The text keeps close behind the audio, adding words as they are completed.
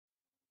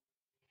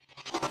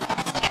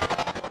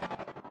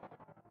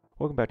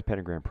Welcome back to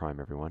Pentagramprime,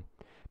 everyone.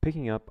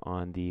 Picking up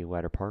on the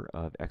latter part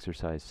of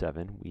exercise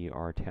 7, we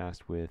are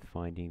tasked with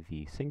finding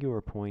the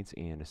singular points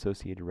and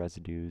associated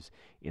residues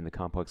in the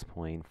complex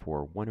plane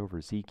for 1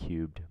 over z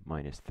cubed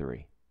minus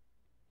 3.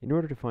 In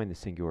order to find the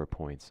singular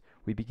points,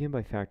 we begin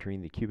by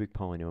factoring the cubic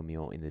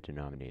polynomial in the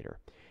denominator.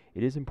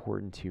 It is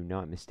important to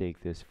not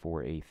mistake this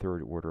for a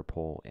third-order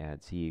pole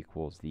at z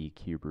equals the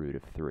cube root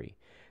of 3.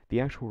 The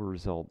actual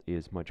result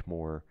is much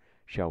more,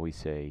 shall we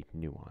say,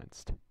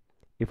 nuanced.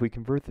 If we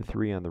convert the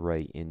 3 on the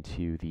right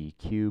into the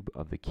cube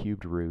of the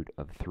cubed root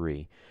of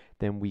 3,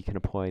 then we can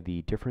apply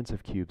the difference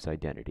of cubes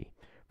identity.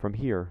 From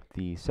here,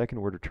 the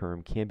second-order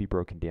term can be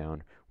broken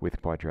down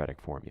with quadratic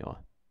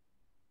formula.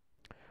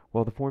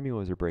 While the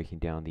formulas are breaking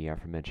down the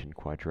aforementioned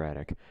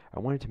quadratic,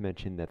 I wanted to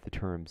mention that the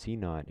term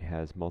z0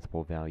 has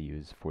multiple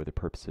values for the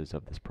purposes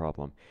of this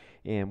problem,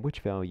 and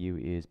which value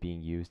is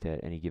being used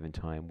at any given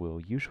time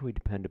will usually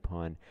depend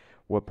upon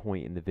what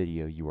point in the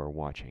video you are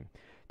watching.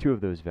 2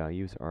 of those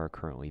values are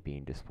currently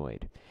being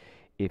displayed.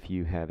 If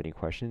you have any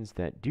questions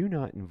that do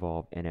not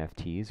involve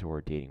NFTs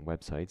or dating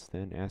websites,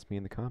 then ask me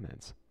in the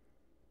comments.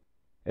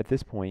 At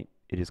this point,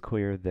 it is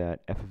clear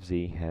that f of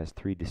z has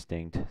 3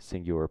 distinct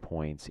singular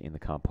points in the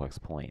complex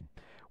plane.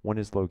 One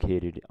is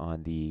located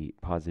on the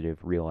positive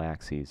real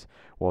axes,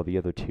 while the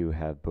other 2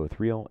 have both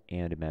real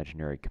and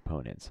imaginary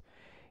components.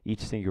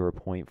 Each singular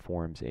point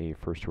forms a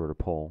first-order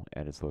pole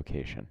at its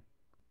location.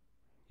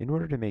 In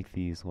order to make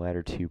these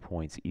latter 2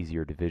 points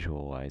easier to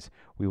visualize,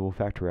 we will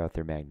factor out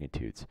their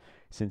magnitudes.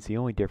 Since the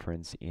only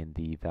difference in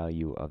the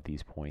value of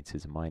these points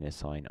is a minus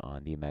sign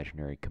on the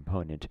imaginary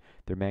component,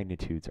 their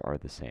magnitudes are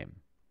the same.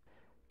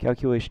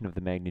 Calculation of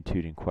the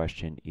magnitude in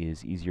question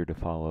is easier to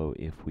follow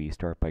if we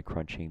start by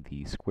crunching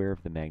the square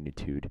of the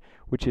magnitude,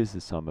 which is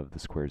the sum of the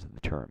squares of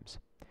the terms.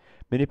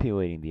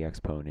 Manipulating the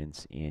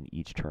exponents in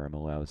each term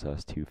allows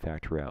us to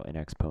factor out an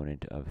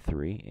exponent of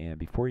 3, and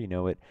before you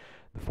know it,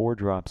 the 4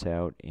 drops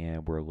out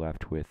and we're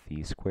left with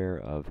the square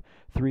of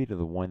 3 to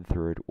the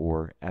 1/3,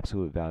 or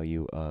absolute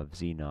value of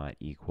z0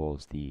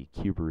 equals the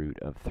cube root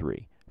of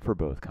 3 for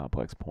both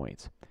complex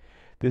points.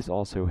 This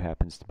also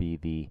happens to be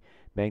the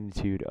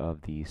magnitude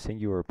of the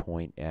singular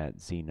point at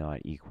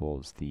z0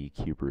 equals the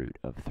cube root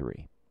of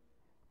 3.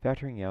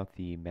 Factoring out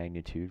the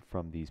magnitude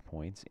from these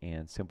points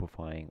and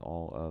simplifying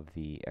all of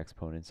the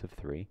exponents of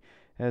 3,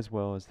 as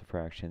well as the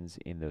fractions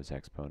in those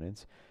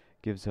exponents,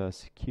 gives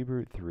us cube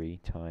root 3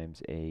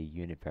 times a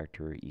unit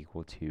vector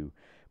equal to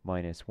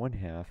minus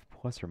 1/2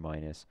 plus or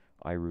minus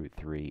I root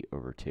 3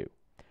 over 2.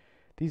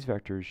 These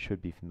vectors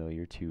should be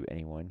familiar to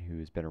anyone who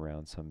has been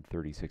around some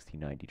 30, 60,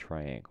 90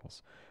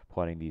 triangles.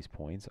 Plotting these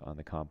points on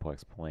the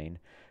complex plane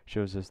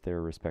shows us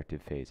their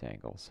respective phase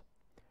angles.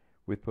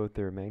 With both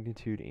their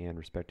magnitude and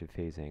respective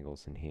phase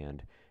angles in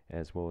hand,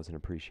 as well as an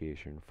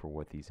appreciation for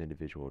what these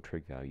individual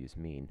trig values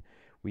mean,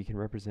 we can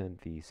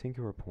represent the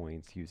singular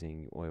points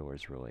using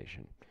Euler's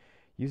relation.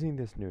 Using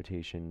this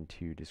notation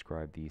to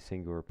describe the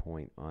singular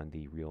point on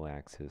the real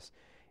axis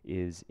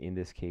is, in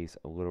this case,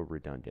 a little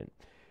redundant,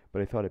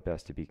 but I thought it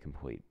best to be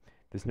complete.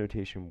 This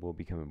notation will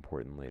become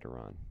important later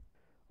on.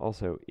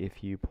 Also,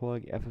 if you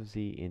plug f of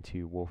z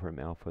into Wolfram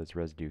Alpha's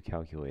residue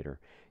calculator,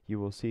 you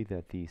will see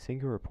that the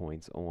singular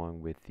points,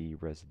 along with the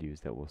residues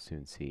that we'll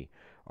soon see,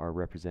 are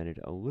represented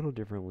a little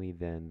differently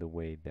than the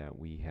way that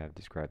we have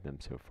described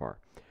them so far.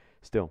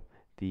 Still,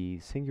 the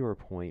singular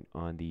point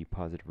on the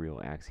positive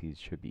real axes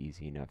should be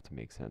easy enough to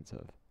make sense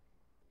of.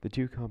 The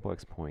 2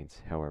 complex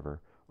points,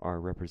 however, are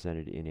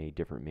represented in a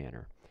different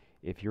manner.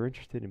 If you're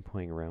interested in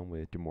playing around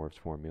with De Moivre's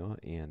formula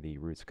and the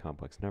roots of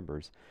complex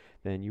numbers,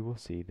 then you will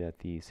see that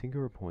the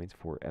singular points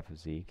for f of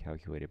z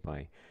calculated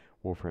by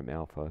Wolfram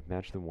Alpha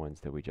match the ones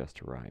that we just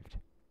derived.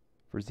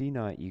 For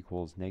z0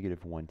 equals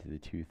negative 1 to the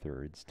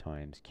 2/3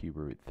 times cube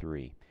root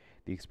 3,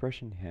 the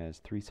expression has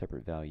 3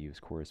 separate values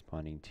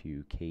corresponding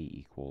to k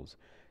equals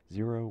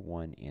 0,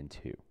 1, and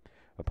 2.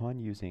 Upon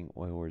using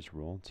Euler's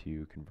rule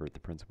to convert the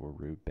principal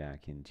root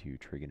back into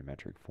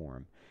trigonometric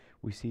form,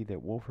 we see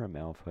that Wolfram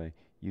Alpha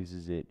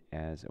uses it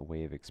as a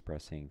way of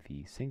expressing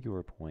the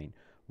singular point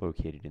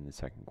located in the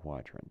second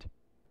quadrant.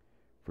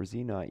 For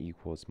z0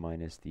 equals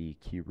minus the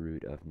cube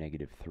root of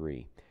negative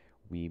 3,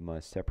 we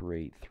must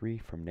separate 3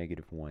 from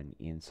negative 1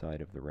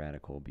 inside of the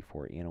radical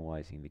before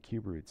analyzing the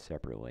cube roots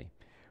separately.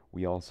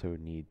 We also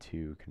need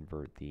to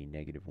convert the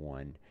negative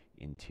 1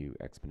 into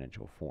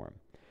exponential form.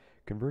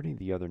 Converting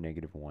the other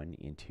negative 1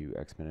 into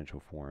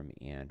exponential form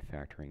and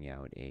factoring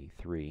out a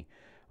 3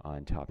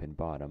 on top and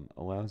bottom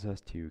allows us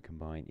to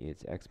combine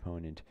its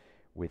exponent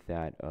with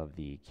that of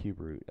the cube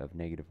root of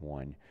negative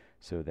 1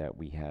 so that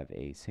we have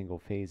a single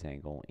phase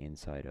angle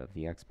inside of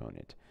the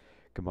exponent.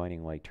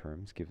 Combining like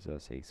terms gives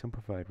us a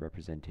simplified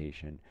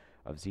representation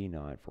of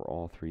z0 for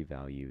all 3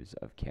 values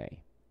of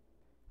k.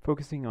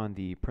 Focusing on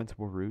the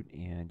principal root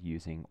and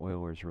using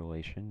Euler's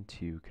relation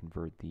to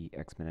convert the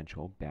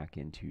exponential back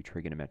into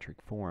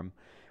trigonometric form,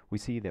 we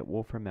see that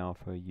Wolfram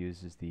Alpha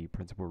uses the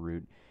principal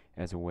root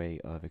as a way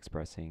of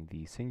expressing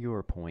the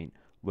singular point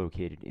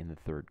located in the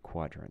third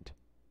quadrant.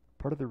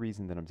 Part of the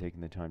reason that I'm taking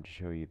the time to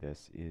show you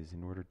this is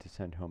in order to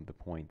send home the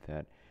point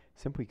that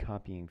simply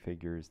copying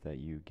figures that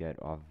you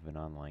get off of an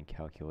online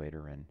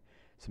calculator and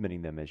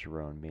submitting them as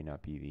your own may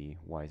not be the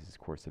wisest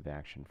course of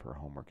action for a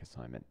homework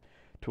assignment.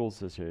 Tools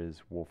such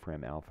as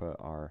Wolfram Alpha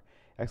are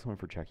excellent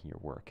for checking your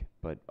work,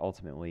 but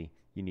ultimately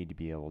you need to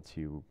be able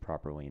to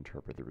properly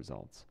interpret the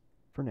results.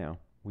 For now,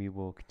 we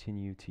will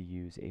continue to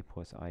use A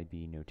plus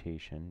IB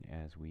notation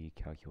as we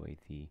calculate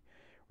the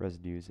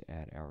residues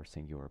at our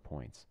singular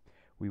points.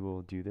 We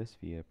will do this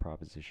via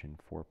proposition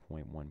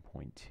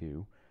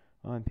 4.1.2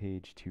 on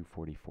page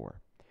 244.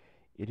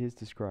 It is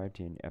described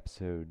in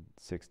episode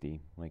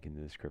 60, link in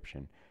the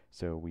description,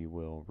 so we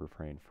will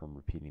refrain from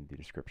repeating the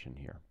description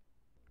here.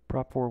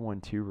 Prop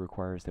 412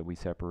 requires that we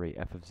separate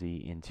f of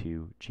z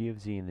into g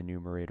of z in the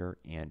numerator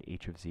and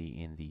h of z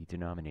in the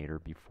denominator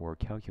before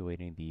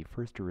calculating the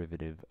first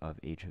derivative of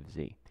h of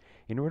z.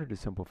 In order to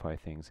simplify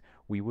things,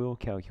 we will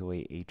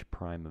calculate h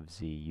prime of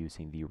z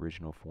using the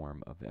original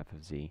form of f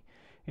of z,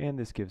 and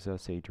this gives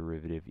us a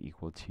derivative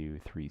equal to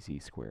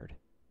 3z squared.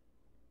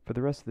 For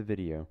the rest of the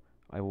video,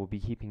 I will be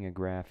keeping a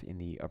graph in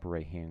the upper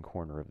right hand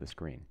corner of the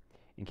screen.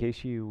 In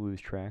case you lose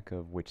track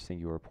of which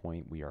singular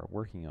point we are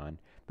working on,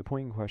 the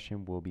point in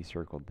question will be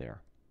circled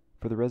there.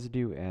 For the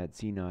residue at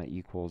z0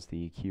 equals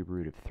the cube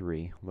root of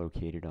 3,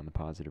 located on the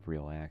positive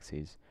real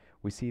axes,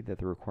 we see that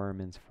the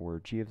requirements for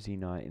g of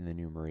z0 in the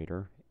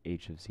numerator,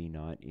 h of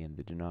z0 in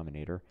the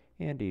denominator,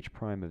 and h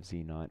prime of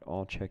z0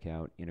 all check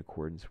out in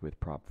accordance with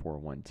Prop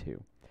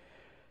 412.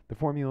 The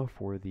formula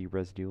for the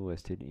residue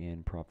listed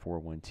in Prop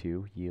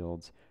 412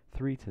 yields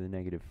 3 to the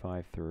negative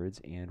 5/3,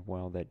 and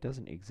while that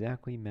doesn't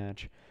exactly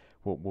match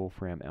what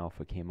Wolfram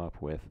Alpha came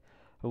up with,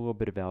 a little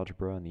bit of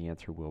algebra and the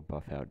answer will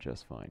buff out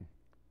just fine.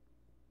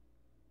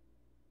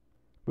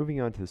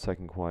 Moving on to the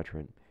second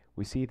quadrant,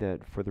 we see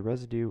that for the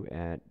residue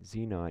at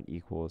z0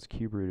 equals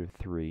cube root of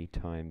 3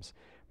 times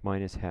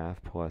minus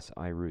half plus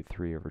I root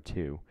 3 over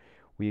 2,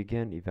 we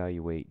again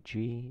evaluate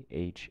g,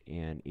 h,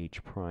 and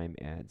h prime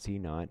at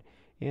z0,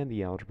 and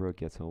the algebra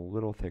gets a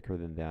little thicker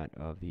than that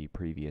of the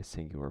previous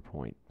singular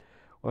point.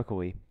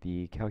 Luckily,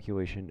 the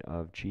calculation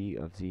of g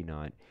of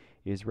z0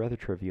 is rather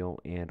trivial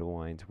and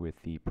aligns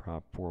with the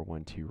Prop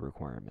 412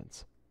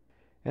 requirements.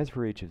 As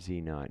for h of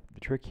z0, the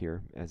trick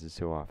here, as is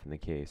so often the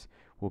case,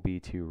 will be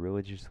to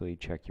religiously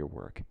check your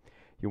work.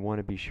 You'll want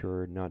to be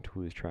sure not to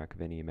lose track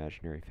of any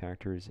imaginary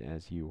factors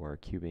as you are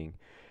cubing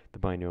the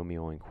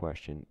binomial in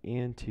question,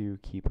 and to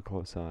keep a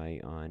close eye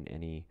on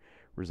any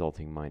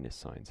resulting minus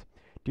signs.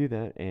 Do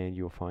that and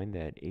you'll find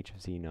that h of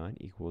z0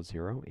 equals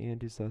 0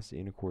 and is thus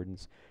in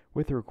accordance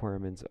with the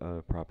requirements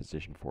of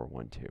proposition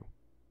 412.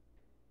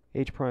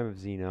 H prime of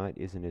z0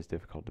 isn't as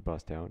difficult to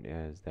bust out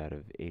as that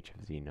of h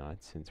of z0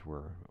 since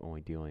we're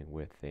only dealing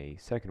with a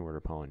second order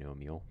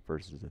polynomial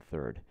versus a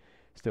third.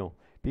 Still,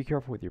 be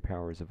careful with your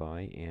powers of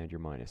I and your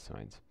minus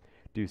signs.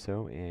 Do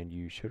so and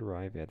you should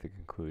arrive at the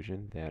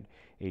conclusion that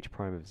h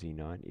prime of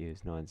z0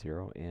 is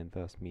non-zero and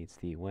thus meets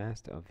the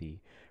last of the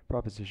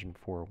proposition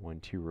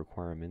 412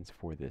 requirements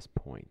for this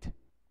point.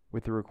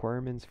 With the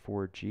requirements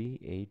for g,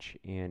 h,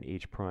 and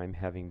h prime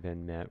having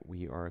been met,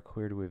 we are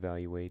clear to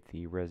evaluate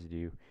the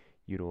residue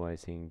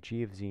utilizing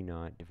g of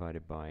z0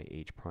 divided by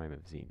h prime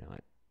of z0.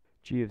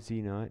 G of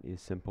z0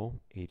 is simple,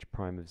 h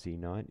prime of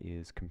z0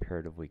 is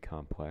comparatively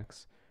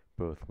complex,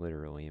 both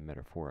literally and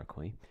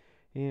metaphorically,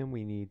 and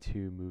we need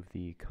to move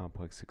the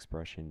complex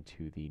expression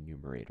to the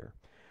numerator.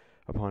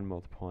 Upon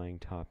multiplying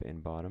top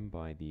and bottom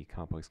by the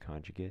complex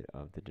conjugate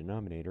of the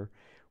denominator,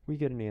 we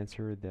get an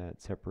answer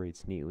that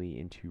separates neatly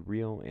into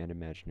real and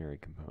imaginary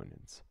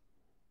components.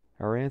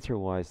 Our answer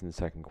lies in the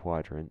second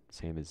quadrant,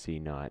 same as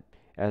z0,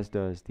 as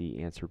does the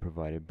answer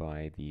provided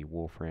by the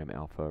Wolfram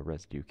Alpha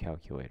residue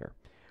calculator.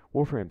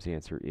 Wolfram's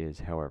answer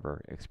is,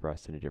 however,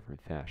 expressed in a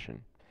different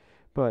fashion.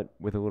 But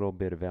with a little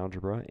bit of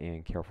algebra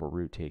and careful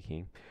root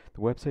taking,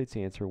 the website's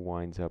answer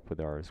winds up with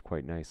ours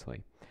quite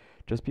nicely.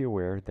 Just be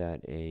aware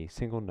that a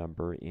single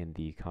number in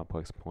the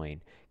complex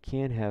plane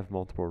can have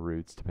multiple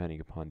roots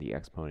depending upon the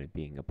exponent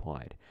being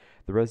applied.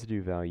 The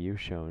residue value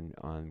shown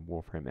on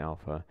Wolfram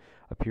Alpha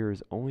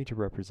appears only to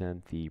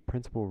represent the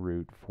principal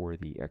root for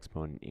the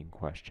exponent in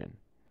question.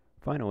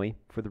 Finally,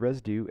 for the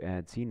residue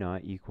at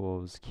z0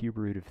 equals cube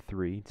root of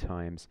 3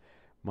 times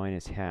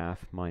minus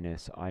half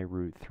minus I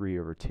root 3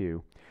 over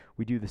 2,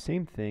 we do the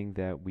same thing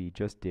that we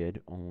just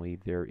did, only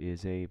there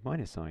is a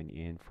minus sign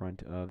in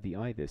front of the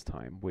I this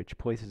time, which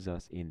places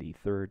us in the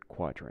third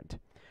quadrant.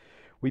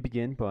 We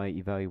begin by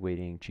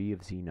evaluating g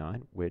of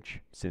z0,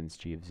 which, since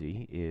g of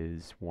z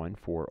is 1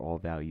 for all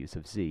values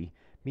of z,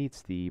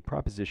 meets the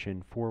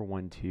proposition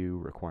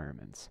 412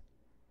 requirements.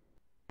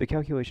 The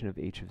calculation of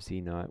h of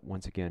z0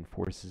 once again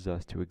forces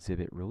us to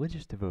exhibit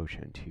religious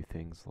devotion to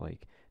things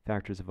like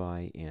factors of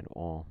I and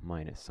all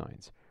minus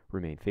signs.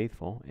 Remain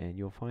faithful, and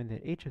you'll find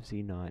that h of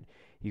z0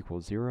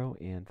 equals 0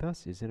 and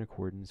thus is in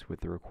accordance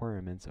with the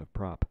requirements of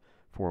Prop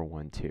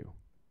 412.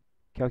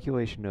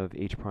 Calculation of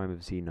h prime of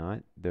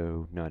z0,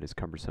 though not as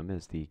cumbersome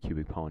as the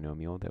cubic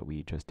polynomial that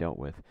we just dealt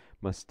with,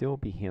 must still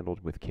be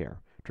handled with care.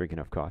 Drink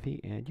enough coffee,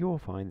 and you will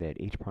find that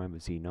h prime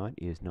of z naught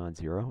is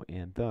non-zero,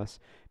 and thus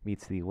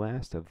meets the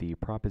last of the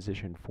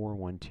proposition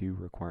 412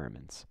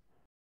 requirements.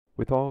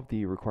 With all of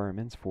the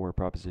requirements for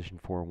proposition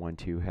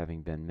 412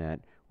 having been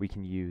met, we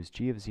can use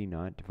g of z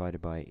naught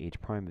divided by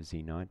h prime of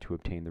z naught to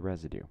obtain the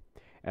residue.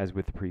 As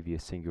with the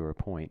previous singular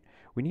point,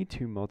 we need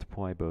to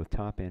multiply both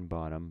top and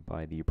bottom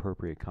by the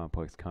appropriate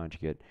complex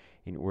conjugate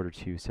in order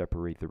to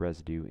separate the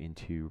residue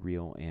into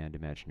real and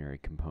imaginary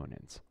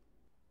components.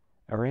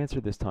 Our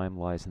answer this time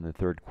lies in the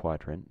third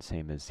quadrant,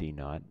 same as z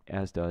naught,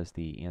 as does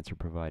the answer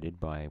provided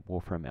by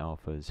Wolfram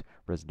Alpha's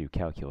residue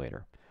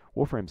calculator.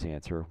 Wolfram's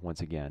answer,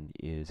 once again,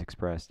 is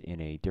expressed in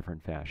a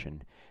different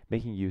fashion,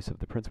 making use of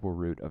the principal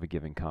root of a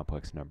given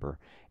complex number,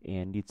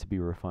 and needs to be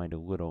refined a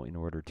little in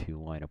order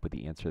to line up with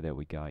the answer that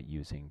we got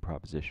using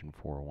proposition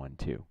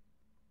 412.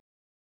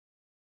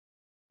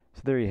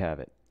 So there you have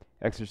it.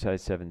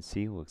 Exercise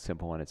 7c looks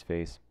simple on its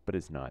face, but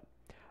it's not.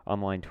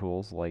 Online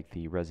tools like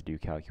the residue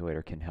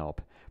calculator can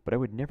help, but I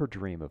would never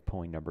dream of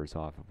pulling numbers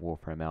off of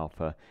Wolfram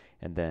Alpha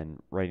and then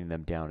writing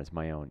them down as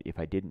my own if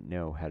I didn't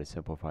know how to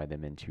simplify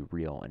them into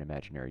real and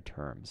imaginary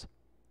terms.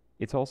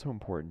 It's also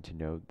important to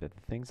note that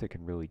the things that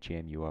can really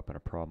jam you up on a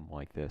problem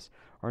like this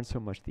aren't so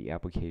much the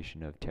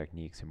application of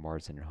techniques in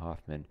Marsden and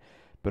Hoffman,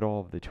 but all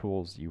of the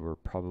tools you were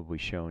probably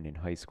shown in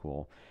high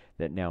school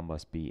that now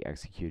must be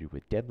executed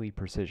with deadly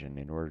precision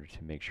in order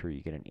to make sure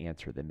you get an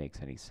answer that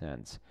makes any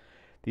sense.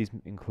 These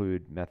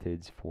include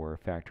methods for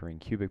factoring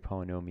cubic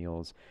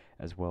polynomials,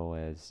 as well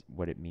as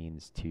what it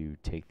means to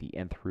take the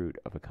nth root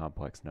of a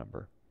complex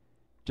number.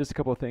 Just a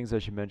couple of things I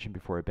should mention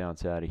before I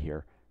bounce out of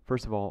here.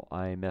 First of all,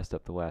 I messed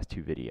up the last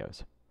two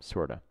videos.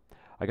 Sorta.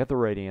 I got the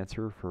right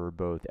answer for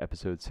both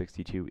episode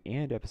 62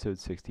 and episode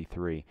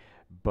 63,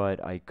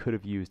 but I could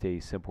have used a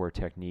simpler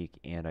technique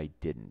and I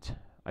didn't.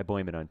 I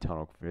blame it on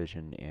tunnel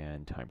vision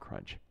and time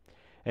crunch.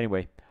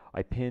 Anyway,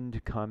 I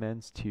pinned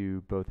comments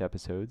to both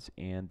episodes,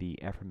 and the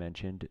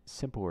aforementioned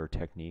simpler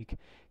technique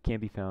can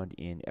be found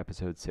in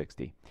episode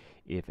 60.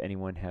 If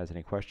anyone has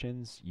any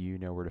questions, you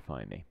know where to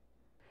find me.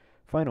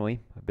 Finally,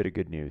 a bit of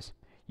good news.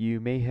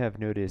 You may have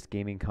noticed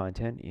gaming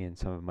content in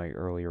some of my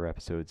earlier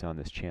episodes on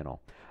this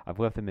channel. I've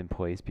left them in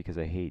place because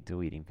I hate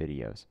deleting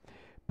videos.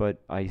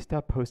 But I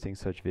stopped posting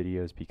such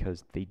videos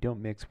because they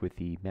don't mix with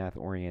the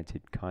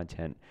math-oriented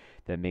content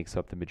that makes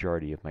up the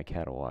majority of my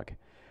catalog.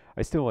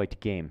 I still like to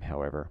game,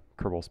 however,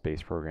 Kerbal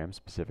Space Program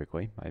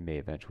specifically. I may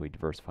eventually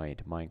diversify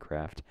into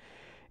Minecraft.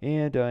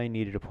 And I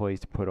needed a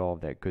place to put all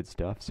of that good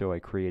stuff, so I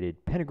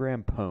created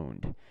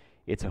Pentagrampwned.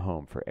 It's a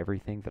home for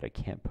everything that I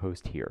can't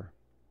post here.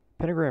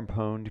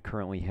 Pentagrampwned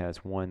currently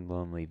has one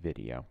lonely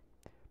video,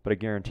 but I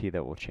guarantee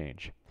that will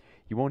change.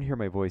 You won't hear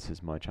my voice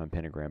as much on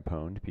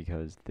Pentagrampwned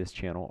because this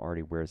channel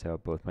already wears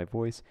out both my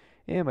voice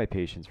and my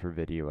patience for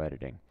video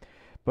editing.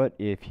 But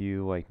if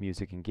you like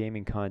music and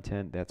gaming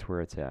content, that's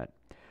where it's at.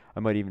 I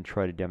might even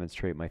try to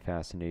demonstrate my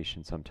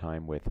fascination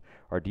sometime with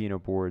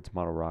Arduino boards,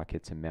 model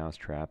rockets, and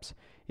mousetraps,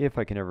 if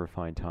I can ever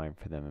find time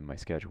for them in my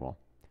schedule.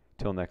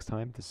 Till next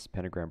time, this is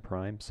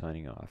Pentagramprime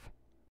signing off.